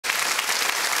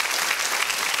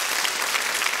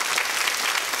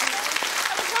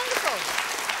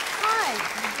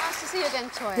you again,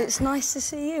 Toyah. It's nice to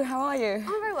see you. How are you? I'm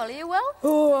very well. Are you well?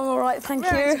 Oh, I'm all right, thank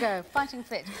you. Ready to go, fighting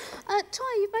fit.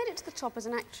 Toyah, you've made it to the top as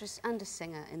an actress and a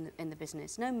singer in the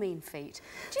business. No mean feat.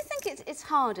 Do you think it's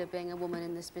harder being a woman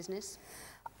in this business?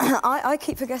 I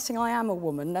keep forgetting I am a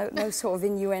woman. No sort of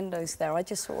innuendos there. I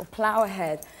just sort of plough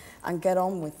ahead and get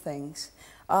on with things.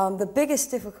 The biggest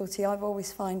difficulty I've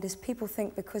always found is people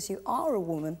think because you are a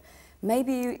woman,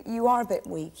 maybe you are a bit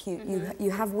weak.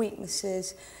 You have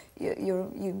weaknesses. You're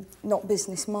not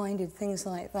business-minded, things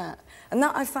like that. And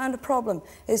that I found a problem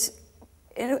is,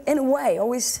 in a way,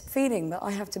 always feeling that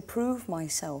I have to prove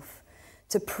myself,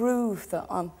 to prove that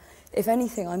if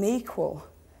anything, I'm equal.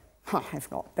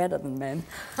 If not better than men.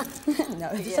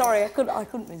 No, yeah. Sorry, I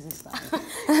couldn't resist that.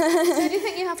 So do you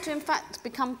think you have to, in fact,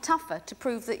 become tougher to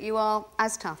prove that you are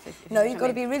as tough? No, you've got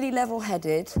to be really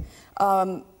level-headed.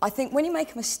 I think when you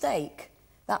make a mistake,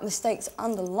 that mistake's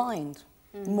underlined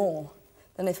more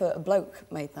than if a bloke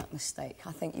made that mistake.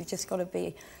 I think you've just got to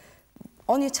be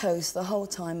on your toes the whole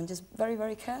time and just very,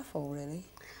 very careful, really.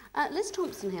 Liz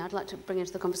Thompson here, I'd like to bring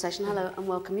into the conversation. Hello and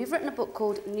welcome. You've written a book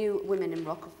called New Women in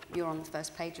Rock. You're on the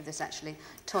first page of this, actually,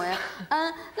 Toyah.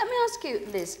 Let me ask you,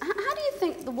 Liz, how do you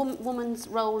think the woman's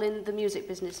role in the music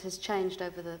business has changed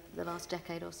over the last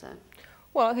decade or so?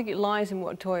 Well, I think it lies in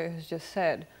what Toyah has just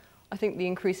said. I think the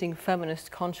increasing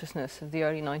feminist consciousness of the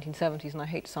early 1970s, and I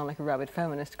hate to sound like a rabid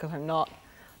feminist because I'm not,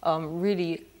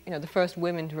 really, you know, the first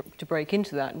women to break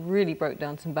into that really broke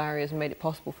down some barriers and made it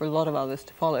possible for a lot of others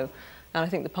to follow. And I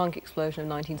think the punk explosion of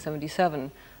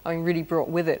 1977, I mean, really brought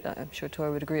with it, I'm sure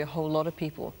Toyah would agree, a whole lot of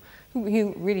people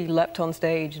who really leapt on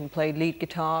stage and played lead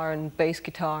guitar and bass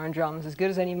guitar and drums as good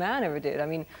as any man ever did. I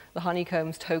mean, the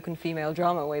Honeycombs' token female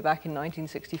drummer way back in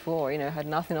 1964, you know, had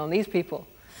nothing on these people.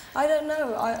 I don't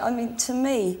know. I mean, to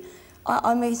me,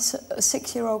 I meet a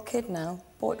 6-year-old kid now,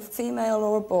 female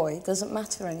or a boy, doesn't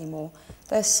matter anymore.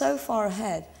 They're so far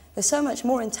ahead. They're so much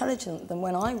more intelligent than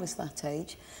when I was that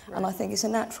age, right. And I think it's a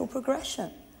natural progression.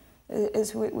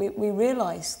 As we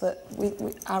realise that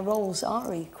our roles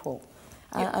are equal,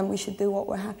 and we should do what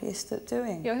we're happiest at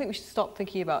doing. Yeah, I think we should stop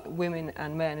thinking about women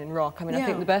and men in rock. I mean, I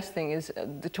think the best thing is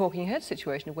the talking head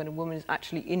situation of when a woman is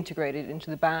actually integrated into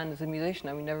the band as a musician.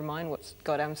 I mean, never mind what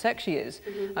goddamn sex she is.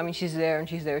 I mean, she's there,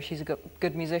 she's a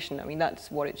good musician. I mean, that's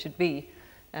what it should be.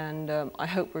 And I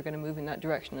hope we're going to move in that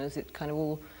direction as it kind of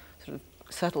all sort of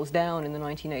settles down in the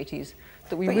 1980s,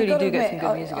 that we really do get some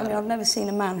good music out of it. I've never seen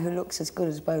a man who looks as good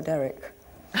as Bo Derek.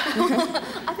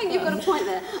 I think you've got a point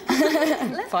there.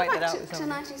 Let's go back to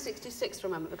 1966 for a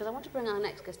moment, because I want to bring our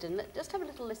next guest in. Let's just have a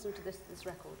little listen to this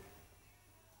record.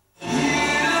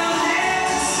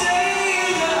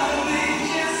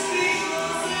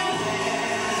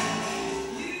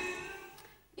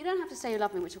 You Don't Have to Say You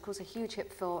Love Me, which of course a huge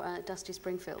hit for Dusty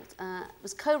Springfield,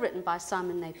 was co-written by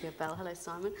Simon Napier-Bell. Hello,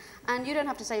 Simon. And You Don't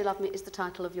Have to Say You Love Me is the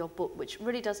title of your book, which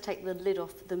really does take the lid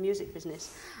off the music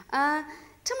business.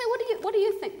 Tell me, what do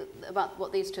you think about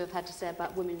what these two have had to say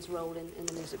about women's role in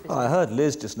the music business? Well, I heard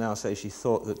Liz just now say she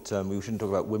thought that we shouldn't talk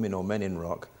about women or men in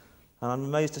rock, and I'm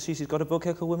amazed to see she's got a book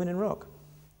here called Women in Rock.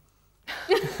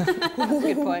 That's a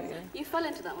good point. Yeah. You fell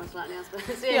into that one slightly, I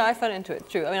suppose. Yeah, I fell into it,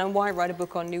 true. I mean, why write a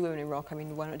book on new women in rock? I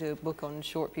mean, why not do a book on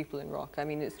short people in rock? I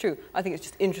mean, it's true. I think it's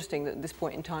just interesting that at this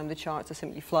point in time the charts are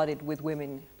simply flooded with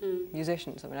women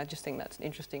musicians. I mean, I just think that's an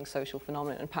interesting social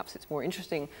phenomenon, and perhaps it's more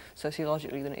interesting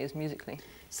sociologically than it is musically.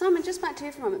 Simon, just back to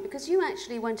you for a moment, because you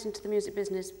actually went into the music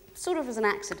business sort of as an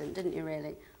accident, didn't you,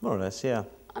 really? More or less, yeah.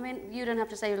 I mean, You Don't Have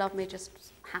to Say You Love Me just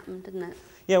happened, didn't it?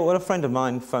 Yeah, well, a friend of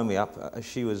mine phoned me up.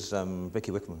 She was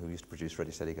Vicky Wickham, who used to produce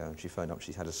Ready, Steady, Go, and she phoned up.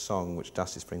 She had a song which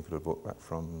Dusty Springfield had brought back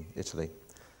from Italy,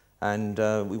 and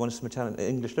we wanted some Italian,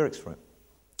 English lyrics for it.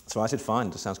 So I said, fine,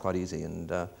 it sounds quite easy,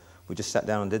 and we just sat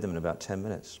down and did them in about 10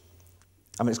 minutes.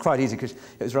 I mean, it's quite easy because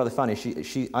it was rather funny.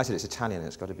 I said, it's Italian, and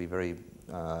it's got to be very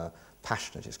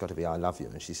passionate. It's got to be, I love you.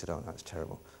 And she said, oh, no, that's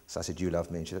terrible. So I said, you love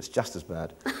me. And she said, it's just as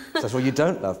bad. So I said, well, you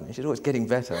don't love me. She said, oh, it's getting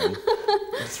better. And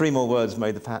 3 more words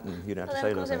made the pattern. You don't have to say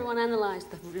of course, everyone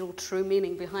analysed the real true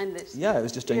meaning behind this. Yeah, it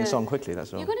was just doing the song quickly,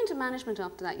 that's all. You got into management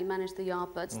after that. You managed the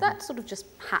Yardbirds. That sort of just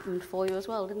happened for you as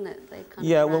well, didn't it? They kind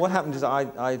of well, what happened is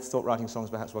I thought writing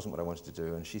songs perhaps wasn't what I wanted to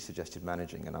do, and she suggested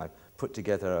managing, and I put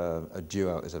together a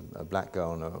duo as a black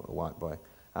girl and a white boy,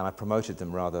 and I promoted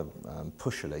them rather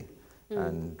pushily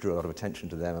and drew a lot of attention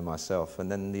to them and myself, and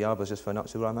then the Yardbirds just phoned up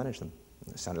and said, well, I managed them.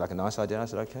 It sounded like a nice idea. I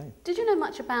said, OK. Did you know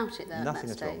much about it there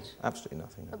Nothing at that stage? At all. Absolutely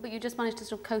nothing. No. But you just managed to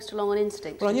sort of coast along on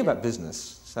instinct? Well, I knew about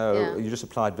business, so you just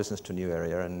applied business to a new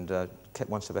area and kept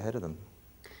one step ahead of them.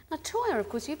 Now, Toyah, of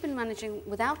course, you've been managing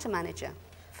without a manager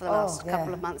for the last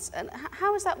couple of months. And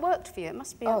how has that worked for you? It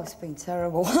must be... Oh, it's been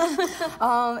terrible.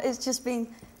 It's just been...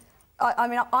 I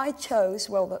mean, I chose,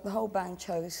 well, the whole band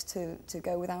chose to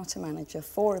go without a manager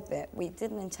for a bit. We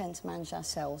didn't intend to manage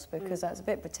ourselves because that's a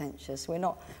bit pretentious. We're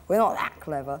not that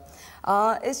clever.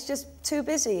 It's just too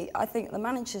busy. I think the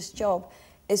manager's job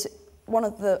is one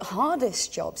of the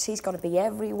hardest jobs. He's got to be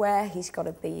everywhere. He's got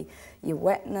to be your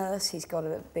wet nurse. He's got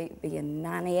to be your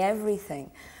nanny, everything.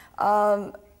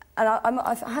 And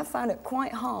I have found it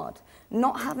quite hard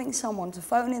not having someone to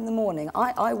phone in the morning.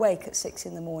 I wake at 6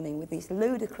 in the morning with these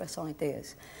ludicrous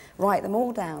ideas, write them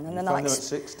all down, and then phone them at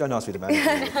 6? Don't ask me to manage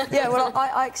it. Yeah, well,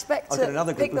 I expect to I've got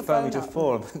another group who phoned me till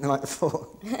 4 the night before.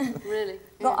 Really?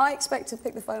 But I expect to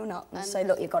pick the phone up and say,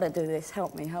 look, you've got to do this,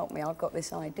 help me, I've got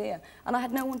this idea. And I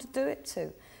had no one to do it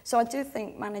to. So I do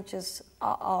think managers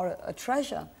are a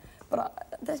treasure,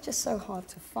 but they're just so hard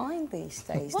to find these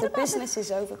days. The business is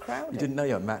overcrowded. You didn't know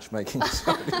you were matchmaking.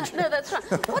 No, that's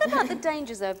right. What about the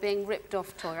dangers, though, of being ripped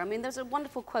off, Toyah? I mean, there's a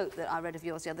wonderful quote that I read of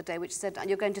yours the other day which said,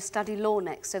 you're going to study law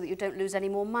next so that you don't lose any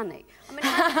more money.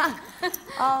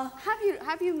 I mean,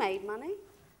 have you made money?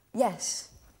 Yes.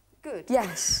 Good.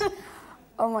 Yes.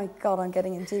 Oh my God, I'm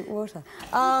getting in deep water.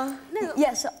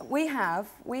 Yes, we have,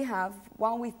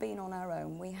 while we've been on our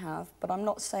own, we have, but I'm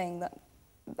not saying that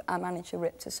our manager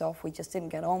ripped us off, we just didn't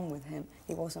get on with him.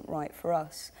 He wasn't right for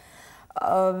us.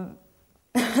 But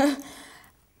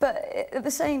at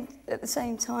the same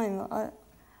time, I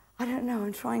don't know,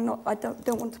 I'm trying not, I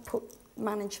don't want to put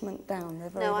management down. They're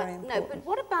very, very important. No, but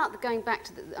what about going back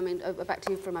to back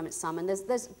to you for a moment, Simon?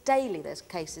 There's daily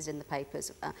cases in the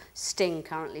papers. Sting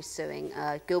currently suing,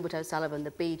 Gilbert O'Sullivan,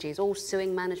 the Bee Gees, all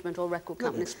suing management or record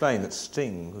companies. Let me explain that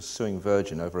Sting was suing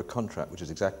Virgin over a contract which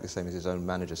is exactly the same as his own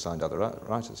manager signed other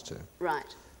writers to.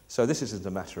 Right. So this isn't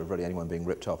a matter of really anyone being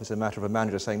ripped off. It's a matter of a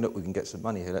manager saying, look, we can get some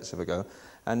money here, let's have a go.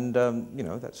 And, you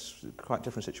know, that's a quite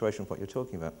different situation from what you're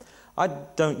talking about. I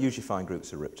don't usually find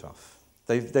groups are ripped off.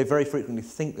 They very frequently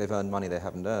think they've earned money they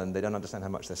haven't earned. They don't understand how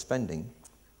much they're spending.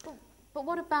 But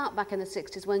what about back in the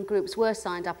 60s when groups were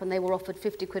signed up and they were offered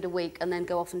 50 quid a week and then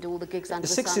go off and do all the gigs under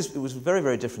the sun? The 60s, it was very,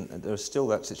 very different. There was still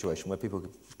that situation where people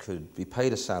could be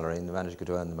paid a salary and the manager could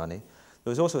earn the money.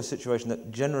 There was also a situation that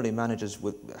generally managers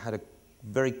had a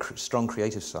very strong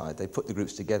creative side. They put the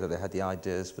groups together. They had the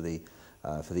ideas for the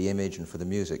image and for the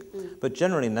music. But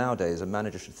generally nowadays, a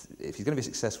manager, if he's going to be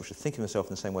successful, should think of himself in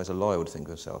the same way as a lawyer would think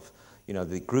of himself. You know,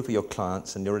 the group of your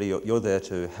clients, and you're there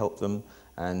to help them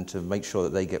and to make sure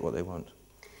that they get what they want.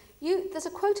 There's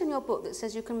a quote in your book that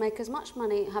says you can make as much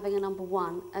money having a number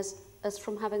one as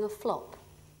from having a flop.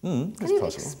 Can you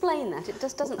explain that? It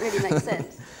just doesn't really make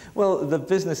sense. Well, the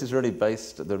business is really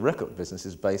based, the record business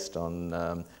is based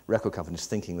on record companies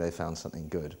thinking they found something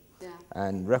good. Yeah.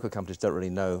 And record companies don't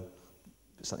really know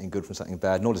something good from something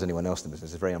bad, nor does anyone else in the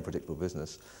business. It's a very unpredictable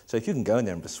business. So if you can go in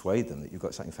there and persuade them that you've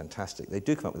got something fantastic, they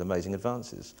do come up with amazing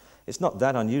advances. It's not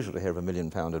that unusual to hear of $1 million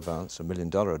advance, or $1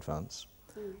 million advance.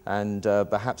 And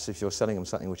perhaps if you're selling them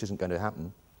something which isn't going to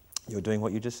happen, you're doing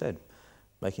what you just said,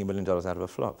 making $1 million out of a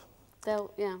flop.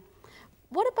 Yeah.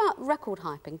 What about record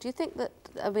hyping? Do you think that,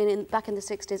 I mean, back in the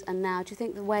 60s and now, do you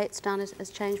think the way it's done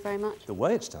has changed very much? The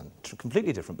way it's done,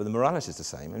 completely different, but the morality is the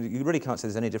same. I mean, you really can't say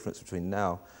there's any difference between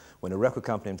now, when a record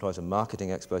company employs a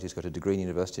marketing expert who's got a degree in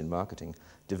university in marketing,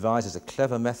 devises a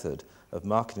clever method of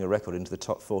marketing a record into the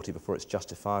top 40 before it's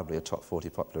justifiably a top 40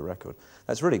 popular record.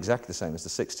 That's really exactly the same as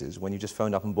the 60s, when you just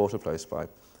phoned up and bought a place by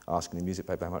asking the music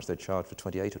paper how much they'd charge for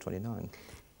 28 or 29.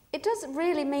 It does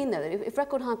really mean, though, that if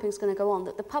record hyping is going to go on,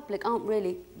 that the public aren't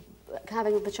really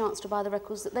having the chance to buy the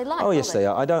records that they like. Oh, yes, they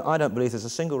are. I don't believe there's a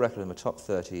single record in the top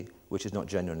 30 which is not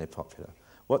genuinely popular.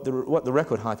 What the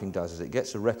record hyping does is it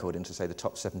gets a record into, say, the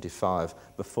top 75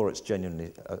 before it's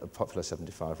genuinely a popular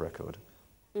 75 record.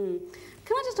 Can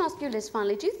I just ask you, Liz,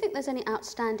 finally, do you think there's any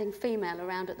outstanding female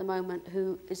around at the moment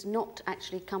who is not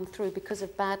actually come through because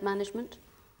of bad management?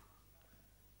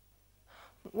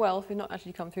 Well, if they've not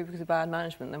actually come through because of bad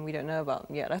management, then we don't know about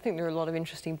them yet. I think there are a lot of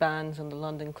interesting bands on the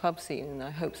London club scene, and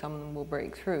I hope some of them will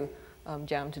break through.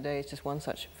 Jam Today is just one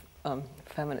such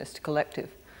feminist collective.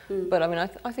 But I mean,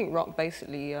 I think rock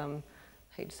basically, I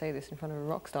hate to say this in front of a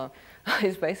rock star,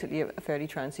 is basically a fairly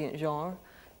transient genre.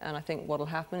 And I think what will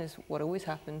happen is what always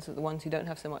happens, that the ones who don't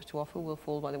have so much to offer will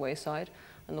fall by the wayside,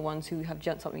 and the ones who have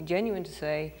something genuine to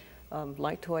say,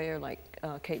 like Toyah, like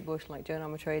Kate Bush, like Joan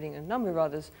Armatrading, and a number of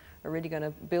others, are really going to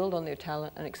build on their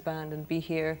talent and expand and be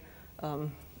here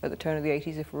at the turn of the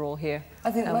 80s if we're all here.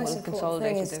 I think the most important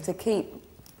thing is to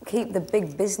keep the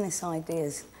big business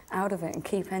ideas out of it and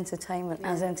keep entertainment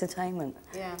as entertainment.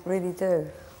 Yeah. Really do.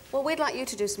 Well, we'd like you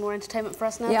to do some more entertainment for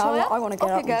us now, yeah, Toyah. I want to get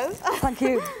up. Off you go. Thank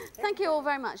you. Thank you all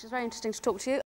very much. It's very interesting to talk to you.